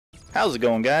How's it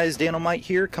going, guys? Danomight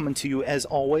here, coming to you as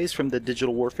always from the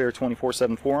Digital Warfare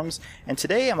 24/7 forums, and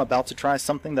today I'm about to try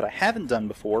something that I haven't done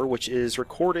before, which is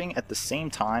recording at the same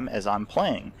time as I'm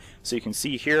playing. So you can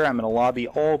see here I'm in a lobby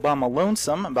all by my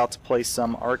lonesome, about to play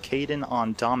some Arcaden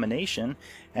on Domination,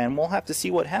 and we'll have to see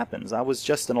what happens. I was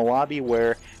just in a lobby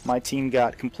where my team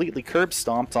got completely curb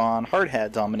stomped on hard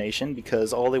hat domination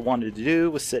because all they wanted to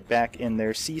do was sit back in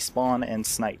their C spawn and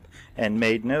snipe, and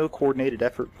made no coordinated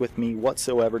effort with me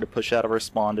whatsoever to push out of our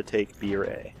spawn to take B or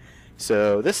A.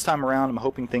 So this time around I'm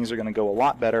hoping things are going to go a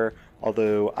lot better,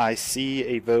 although I see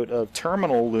a vote of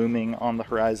terminal looming on the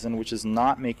horizon, which is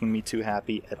not making me too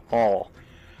happy at all.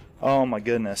 Oh my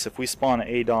goodness, if we spawn an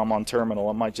A-Dom on terminal,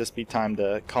 it might just be time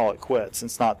to call it quits.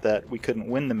 It's not that we couldn't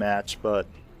win the match, but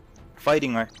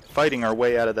fighting our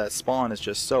way out of that spawn is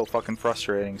just so fucking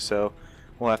frustrating, so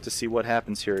we'll have to see what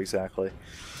happens here exactly.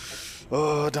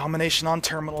 Oh, domination on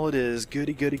terminal it is.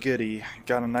 Goody, goody, goody.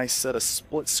 Got a nice set of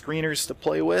split screeners to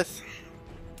play with.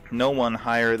 No one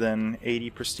higher than 80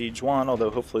 Prestige 1, although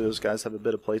hopefully those guys have a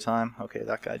bit of playtime. Okay,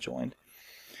 that guy joined.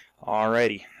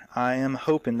 Alrighty. I am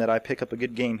hoping that I pick up a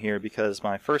good game here because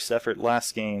my first effort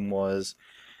last game was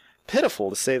pitiful,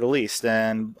 to say the least,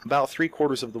 and about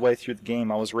 3/4 of the way through the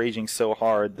game I was raging so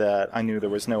hard that I knew there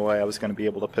was no way I was going to be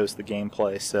able to post the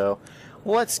gameplay, so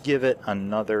let's give it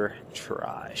another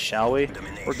try, shall we?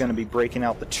 We're going to be breaking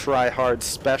out the try-hard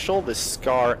special, the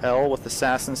Scar L with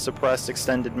Assassin Suppressed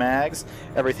Extended Mags,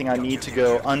 everything I need to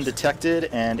go undetected,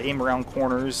 and aim around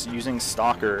corners using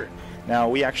Stalker. Now,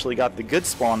 we actually got the good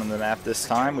spawn on the map this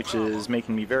time, which is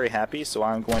making me very happy, so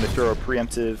I'm going to throw a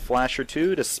preemptive flash or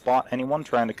two to spot anyone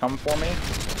trying to come for me.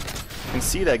 You can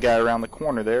see that guy around the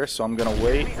corner there, so I'm going to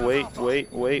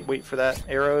wait for that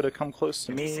arrow to come close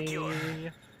to me.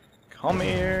 Come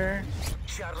here.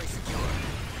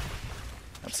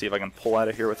 Let's see if I can pull out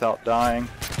of here without dying.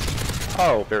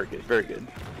 Oh, very good, very good.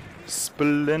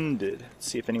 Splendid. Let's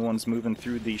see if anyone's moving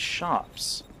through these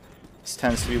shops. This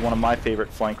tends to be one of my favorite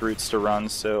flank routes to run,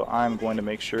 so I'm going to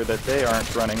make sure that they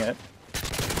aren't running it.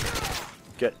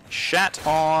 Get shat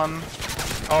on.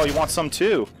 Oh, you want some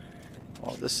too?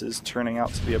 Well, this is turning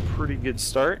out to be a pretty good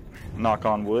start. Knock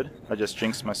on wood. I just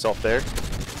jinxed myself there.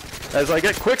 As I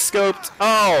get quickscoped.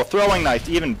 Oh, throwing knife,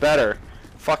 even better.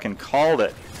 Fucking called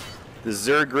it. The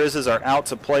Zergrizzes are out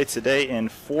to play today in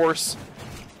force.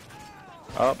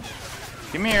 Up.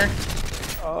 Come here.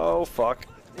 Oh, fuck.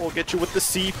 We'll get you with the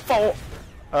C4.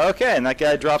 Okay, and that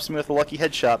guy drops me with a lucky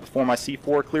headshot before my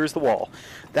C4 clears the wall.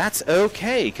 That's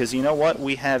okay, because you know what?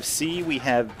 We have C, we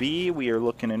have B. We are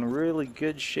looking in really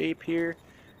good shape here.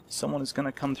 Someone is going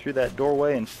to come through that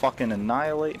doorway and fucking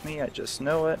annihilate me. I just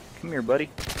know it. Come here, buddy.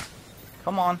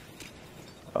 Come on.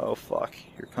 Oh, fuck.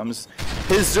 Here comes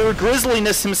his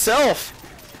Zergrizzliness himself.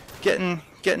 Getting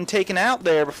taken out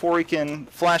there before he can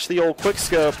flash the old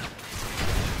quickscope.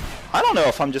 I don't know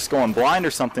if I'm just going blind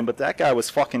or something, but that guy was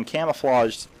fucking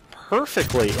camouflaged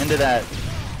perfectly into that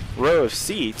row of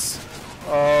seats.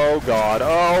 Oh, God.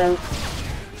 Oh.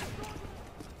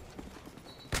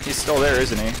 He's still there,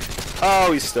 isn't he?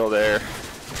 Oh, he's still there.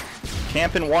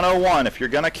 Camping 101. If you're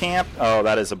going to camp... Oh,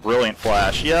 that is a brilliant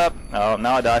flash. Yep. Oh,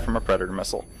 now I die from a Predator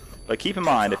missile. But keep in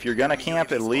mind, if you're going to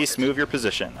camp, at least move your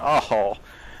position. Oh,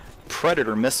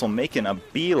 Predator missile making a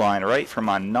beeline right for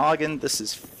my noggin. This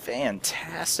is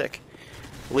fantastic.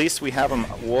 At least we have him.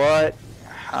 What?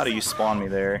 How do you spawn me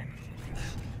there?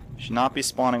 Should not be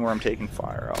spawning where I'm taking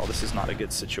fire. Oh, this is not a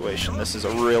good situation. This is a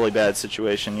really bad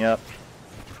situation. Yep.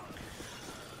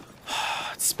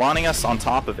 It's spawning us on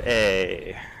top of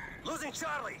A.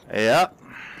 Yep.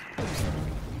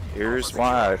 Here's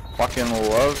why I fucking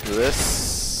love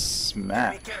this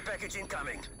map.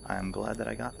 I'm glad that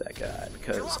I got that guy,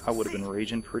 because I would have been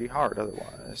raging pretty hard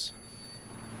otherwise.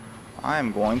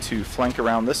 I'm going to flank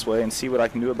around this way and see what I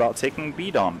can do about taking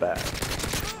B-Dom back.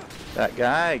 That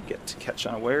guy, get to catch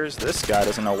unawares. This guy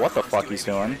doesn't know what the fuck he's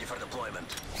doing.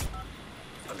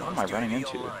 What am I running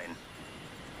into?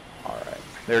 Alright,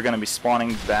 they're going to be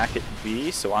spawning back at B,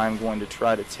 so I'm going to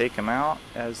try to take them out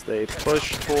as they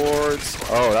push towards...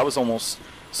 Oh, that was almost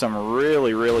some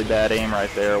really, really bad aim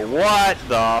right there. What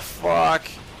the fuck?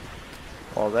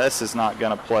 Well, this is not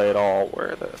going to play at all.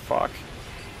 Where the fuck?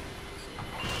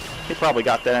 He probably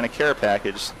got that in a care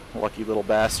package, lucky little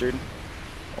bastard.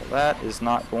 Well, that is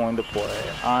not going to play.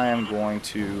 I am going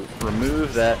to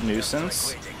remove that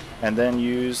nuisance and then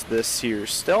use this here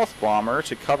stealth bomber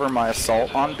to cover my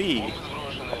assault on B.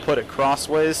 I'll put it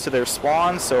crossways to their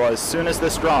spawn, so as soon as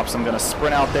this drops, I'm going to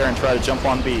sprint out there and try to jump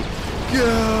on B.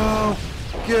 Go!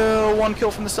 Go! One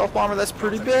kill from the stealth bomber. That's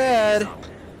pretty bad.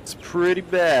 It's pretty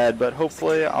bad, but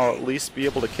hopefully I'll at least be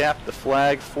able to cap the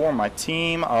flag for my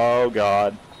team. Oh,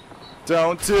 God.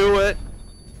 Don't do it.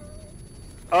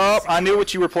 Oh, I knew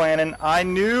what you were planning. I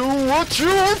knew what you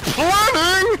were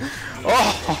planning!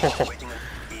 Oh!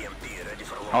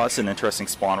 Oh, that's an interesting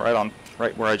spawn. Right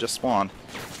where I just spawned.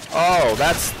 Oh,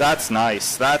 that's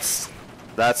nice. That's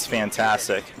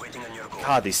fantastic.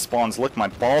 God, these spawns lick my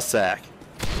ball sack.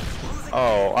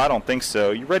 Oh, I don't think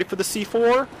so. You ready for the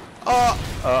C4?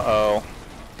 Uh-oh.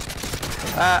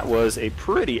 That was a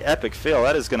pretty epic fail.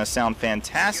 That is going to sound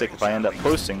fantastic if I end up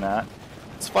posting that.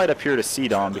 Let's fight up here to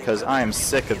C-Dom because I am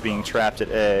sick of being trapped at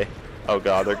A. Oh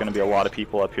god, there are going to be a lot of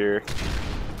people up here.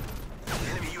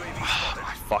 Oh,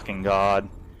 my fucking god.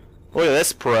 Look at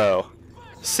this pro.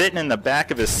 Sitting in the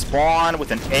back of his spawn with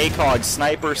an ACOG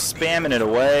sniper, spamming it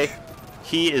away.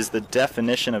 He is the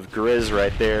definition of Grizz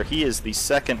right there. He is the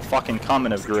second fucking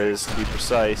coming of Grizz, to be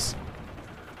precise.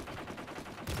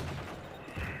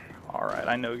 Alright,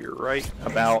 I know you're right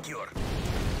about...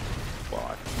 Well,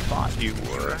 I thought you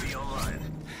were.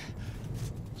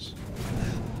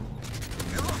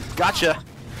 Gotcha!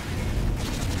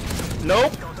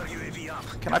 Nope!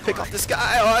 Can I pick off this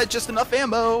guy? Oh, just enough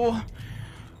ammo!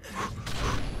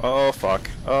 Oh, fuck.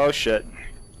 Oh, shit.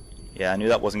 Yeah, I knew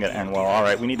that wasn't going to end well.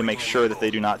 Alright, we need to make sure that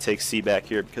they do not take C back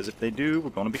here, because if they do, we're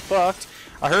going to be fucked.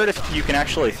 I heard if you can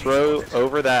actually throw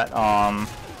over that,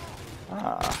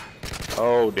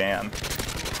 oh, damn.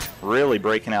 Really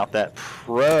breaking out that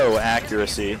pro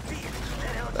accuracy.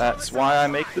 That's why I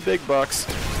make the big bucks.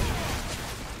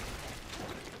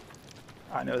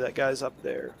 I know that guy's up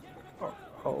there.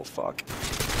 Oh, fuck.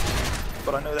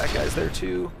 But I know that guy's there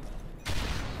too.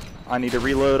 I need to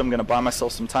reload. I'm going to buy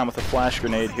myself some time with a flash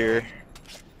grenade here.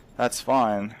 That's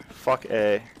fine. Fuck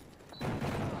A.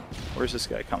 Where's this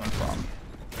guy coming from?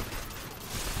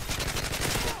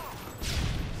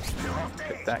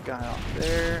 Pick that guy off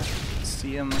there.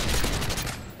 See him.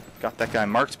 Got that guy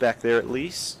marked back there at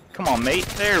least. Come on, mate.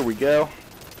 There we go.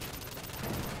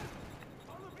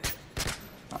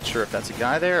 Not sure if that's a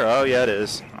guy there. Oh, yeah, it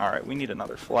is. Alright, we need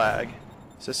another flag.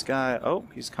 Is this guy... Oh,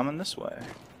 he's coming this way.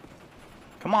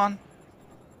 Come on.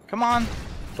 Come on.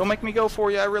 Don't make me go for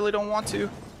you. I really don't want to.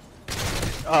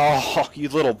 Oh, you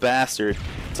little bastard.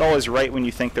 It's always right when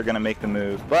you think they're going to make the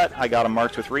move. But I got him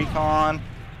marked with recon.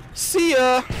 See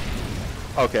ya!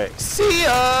 Okay, see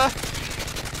ya!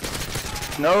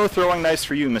 No throwing knives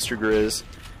for you, Mr. Grizz.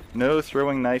 No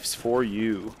throwing knives for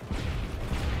you.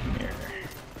 Come here.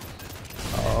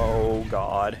 Oh,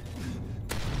 God.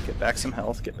 Get back some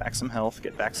health, get back some health,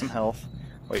 get back some health.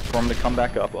 Wait for them to come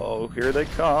back up. Oh, here they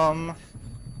come.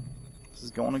 This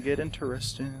is going to get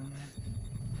interesting.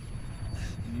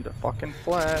 Need a fucking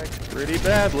flag pretty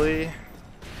badly.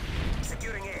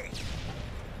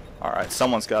 Alright,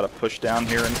 someone's got to push down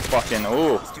here and fucking...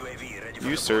 Oh,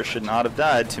 you, sir, should not have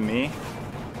died to me.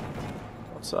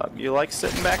 What's up? You like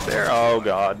sitting back there? Oh,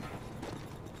 God.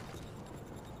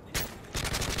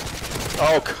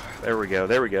 Oh, there we go,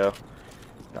 there we go.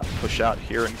 Gotta push out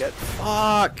here and get...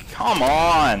 Fuck! Come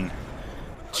on!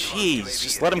 Jeez,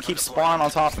 just let him keep spawning on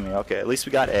top of me. Okay, at least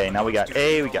we got A. Now we got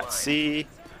A, we got C.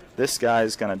 This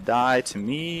guy's gonna die to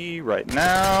me right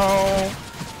now.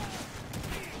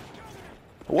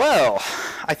 Well,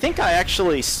 I think I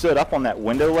actually stood up on that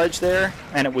window ledge there,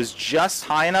 and it was just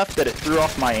high enough that it threw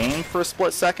off my aim for a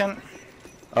split second.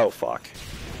 Oh, fuck.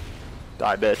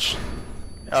 Die, bitch.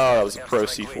 Oh, that was a pro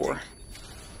C4.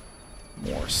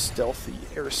 More stealthy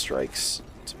airstrikes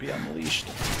to be unleashed.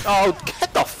 Oh,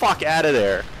 get the fuck out of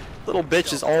there! Little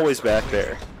bitch is always back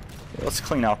there. Okay, let's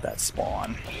clean out that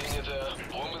spawn.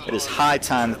 It is high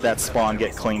time that spawn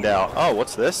get cleaned out. Oh,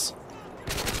 what's this?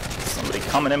 Somebody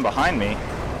coming in behind me.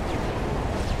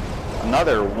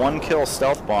 Another one-kill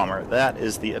stealth bomber. That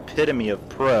is the epitome of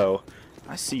pro.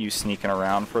 I see you sneaking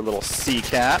around for a little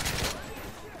C-cap.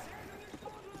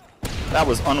 That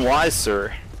was unwise,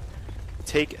 sir.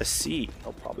 Take a seat.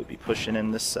 They'll probably be pushing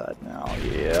in this side now.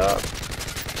 Yeah.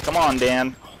 Come on,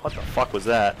 Dan. What the fuck was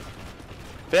that?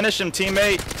 Finish him,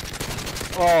 teammate.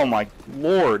 Oh my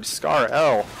lord. Scar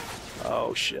L.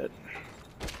 Oh shit.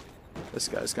 This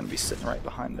guy's gonna be sitting right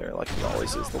behind there like he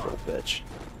always is, the little bitch.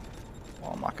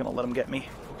 Well, I'm not gonna let him get me.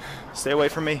 Stay away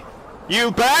from me.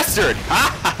 You bastard!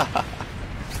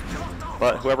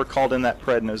 But whoever called in that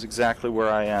pred knows exactly where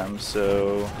I am,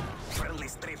 so...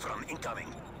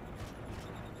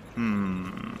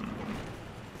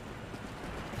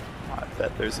 I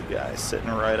bet there's a guy sitting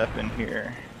right up in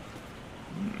here.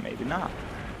 Maybe not.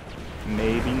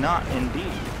 Maybe not,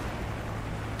 indeed.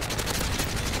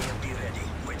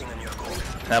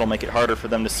 That'll make it harder for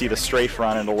them to see the strafe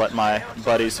run, and it'll let my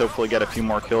buddies hopefully get a few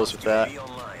more kills with that.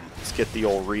 Let's get the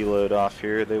old reload off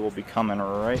here. They will be coming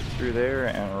right through there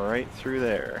and right through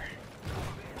there.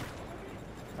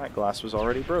 That glass was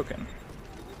already broken.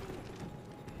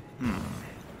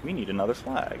 We need another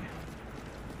flag.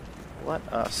 Let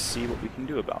us see what we can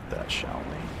do about that, shall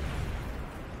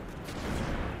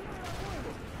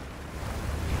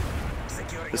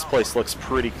we? This place looks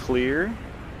pretty clear.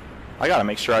 I gotta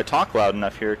make sure I talk loud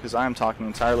enough here, because I'm talking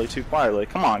entirely too quietly.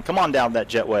 Come on down that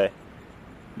jetway.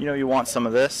 You know you want some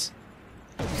of this.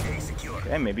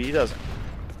 Okay, maybe he doesn't.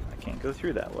 I can't go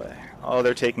through that way. Oh,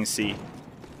 they're taking C.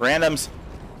 Randoms!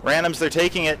 Randoms, they're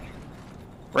taking it!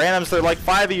 Randoms, there are like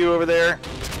 5 of you over there!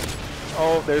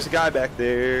 Oh, there's a guy back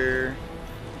there.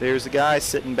 There's a guy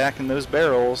sitting back in those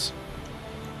barrels.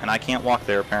 And I can't walk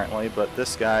there apparently, but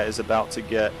this guy is about to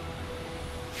get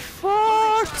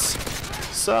fucked!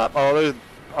 What's up? Oh,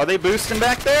 are they boosting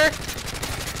back there?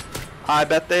 I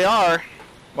bet they are.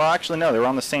 Well, actually no, they were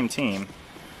on the same team.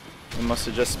 They must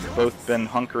have just both been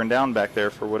hunkering down back there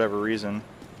for whatever reason.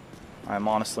 I'm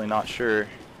honestly not sure.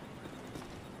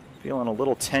 Feeling a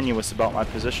little tenuous about my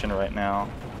position right now.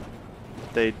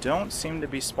 They don't seem to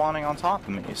be spawning on top of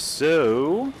me,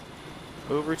 so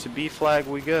over to B flag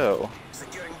we go.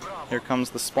 Here comes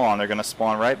the spawn. They're gonna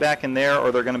spawn right back in there,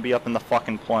 or they're gonna be up in the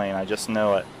fucking plane. I just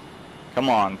know it. Come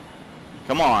on.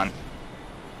 Come on.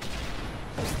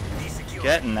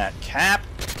 Get in that cap.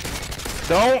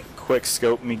 Don't quick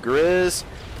scope me, Grizz.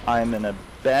 I'm in a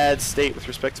bad state with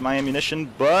respect to my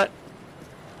ammunition, but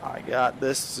I got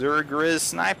this Grizz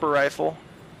sniper rifle.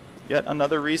 Yet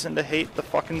another reason to hate the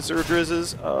fucking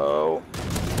Grizzes. Oh.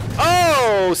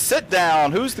 Oh! Sit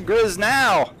down! Who's the Grizz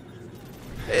now?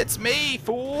 It's me,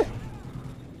 fool!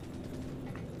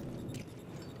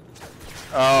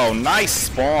 Oh, nice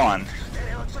spawn.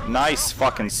 Nice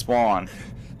fucking spawn.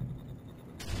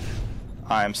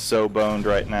 I am so boned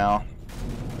right now.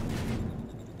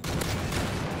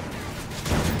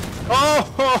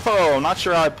 Oh! Not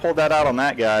sure how I pulled that out on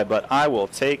that guy, but I will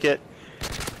take it.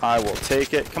 I will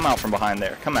take it. Come out from behind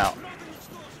there. Come out.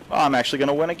 Oh, I'm actually going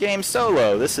to win a game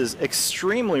solo. This is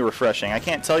extremely refreshing. I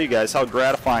can't tell you guys how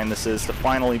gratifying this is to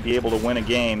finally be able to win a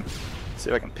game. See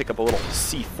if I can pick up a little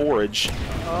sea forage.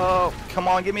 Oh, come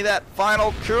on, give me that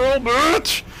final kill,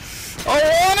 bitch! I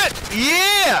want it!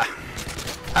 Yeah!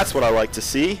 That's what I like to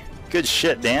see. Good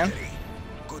shit, Dan.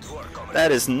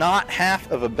 That is not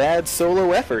half of a bad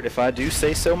solo effort, if I do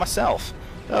say so myself.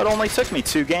 It only took me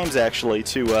 2 games, actually,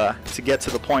 to get to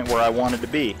the point where I wanted to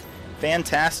be.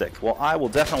 Fantastic. Well, I will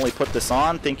definitely put this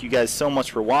on. Thank you guys so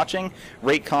much for watching.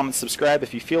 Rate, comment, subscribe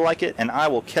if you feel like it, and I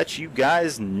will catch you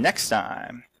guys next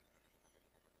time.